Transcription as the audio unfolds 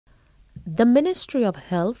The Ministry of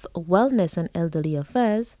Health, Wellness and Elderly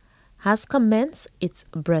Affairs has commenced its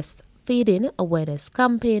breastfeeding awareness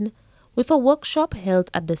campaign with a workshop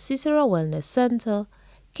held at the Cicero Wellness Center,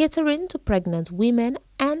 catering to pregnant women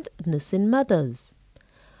and nursing mothers.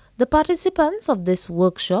 The participants of this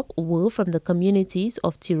workshop were from the communities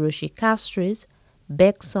of Tiroshi-Castries,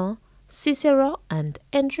 Bexon, Cicero, and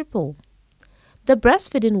Entrepot. The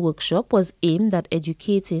breastfeeding workshop was aimed at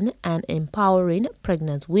educating and empowering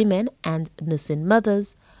pregnant women and nursing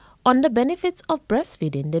mothers on the benefits of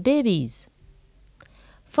breastfeeding their babies.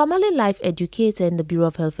 Formerly life educator in the Bureau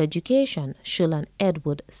of Health Education, Sherlan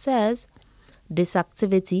Edward, says this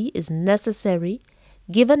activity is necessary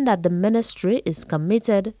given that the ministry is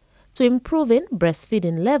committed to improving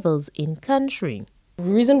breastfeeding levels in country. The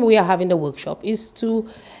reason we are having the workshop is to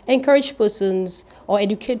encourage persons or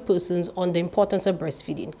educate persons on the importance of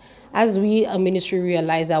breastfeeding. As we, a ministry,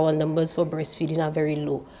 realize our numbers for breastfeeding are very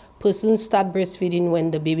low. Persons start breastfeeding when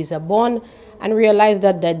the babies are born and realize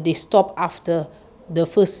that they stop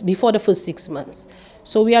before the first 6 months.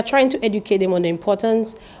 So we are trying to educate them on the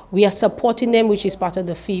importance. We are supporting them, which is part of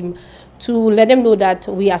the theme, to let them know that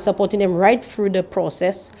we are supporting them right through the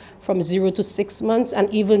process from 0 to 6 months and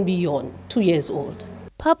even beyond 2 years old.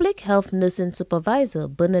 Public Health Nursing Supervisor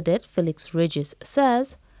Bernadette Felix Regis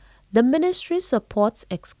says the ministry supports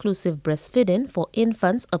exclusive breastfeeding for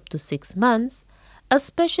infants up to 6 months,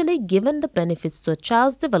 especially given the benefits to a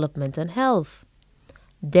child's development and health.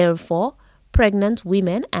 Therefore, pregnant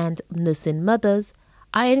women and nursing mothers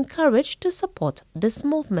are encouraged to support this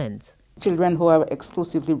movement. Children who are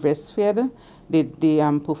exclusively breastfed, they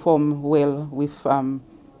perform well with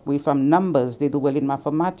numbers. They do well in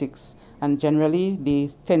mathematics, and generally they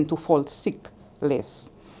tend to fall sick less.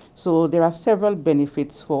 So there are several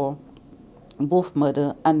benefits for both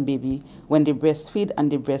mother and baby when they breastfeed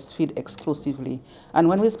and they breastfeed exclusively. And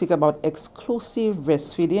when we speak about exclusive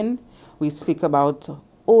breastfeeding, we speak about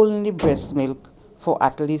only breast milk for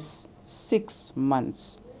at least 6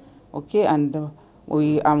 months. Okay, and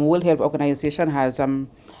World Health Organization has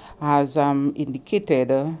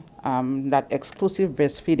indicated that exclusive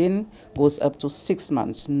breastfeeding goes up to 6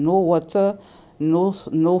 months. No water,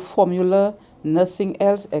 no formula, nothing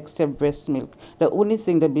else except breast milk. The only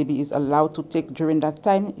thing the baby is allowed to take during that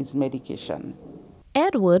time is medication.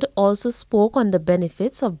 Edward also spoke on the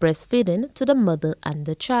benefits of breastfeeding to the mother and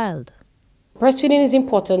the child. Breastfeeding is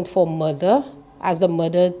important for mother, as the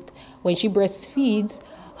mother, when she breastfeeds,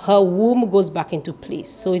 her womb goes back into place.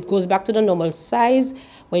 So it goes back to the normal size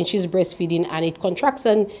when she's breastfeeding, and it contracts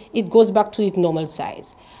and it goes back to its normal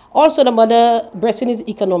size. Also, the mother, breastfeeding is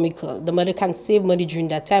economical. The mother can save money during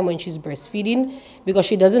that time when she's breastfeeding because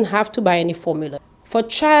she doesn't have to buy any formula. For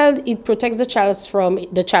child, it protects the child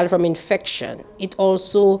from infection. It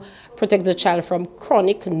also protects the child from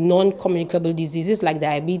chronic, non-communicable diseases like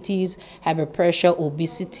diabetes, high blood pressure,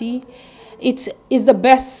 obesity. It is the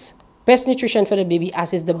best nutrition for the baby,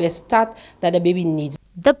 as is the best start that the baby needs.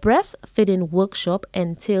 The breastfeeding workshop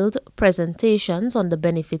entailed presentations on the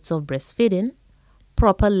benefits of breastfeeding,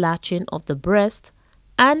 proper latching of the breast,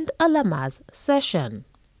 and a Lamaze session.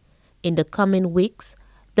 In the coming weeks,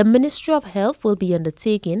 the Ministry of Health will be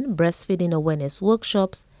undertaking breastfeeding awareness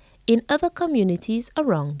workshops in other communities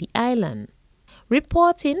around the island.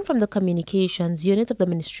 Reporting from the Communications Unit of the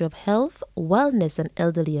Ministry of Health, Wellness and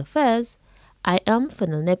Elderly Affairs, I am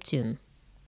Fennel Neptune.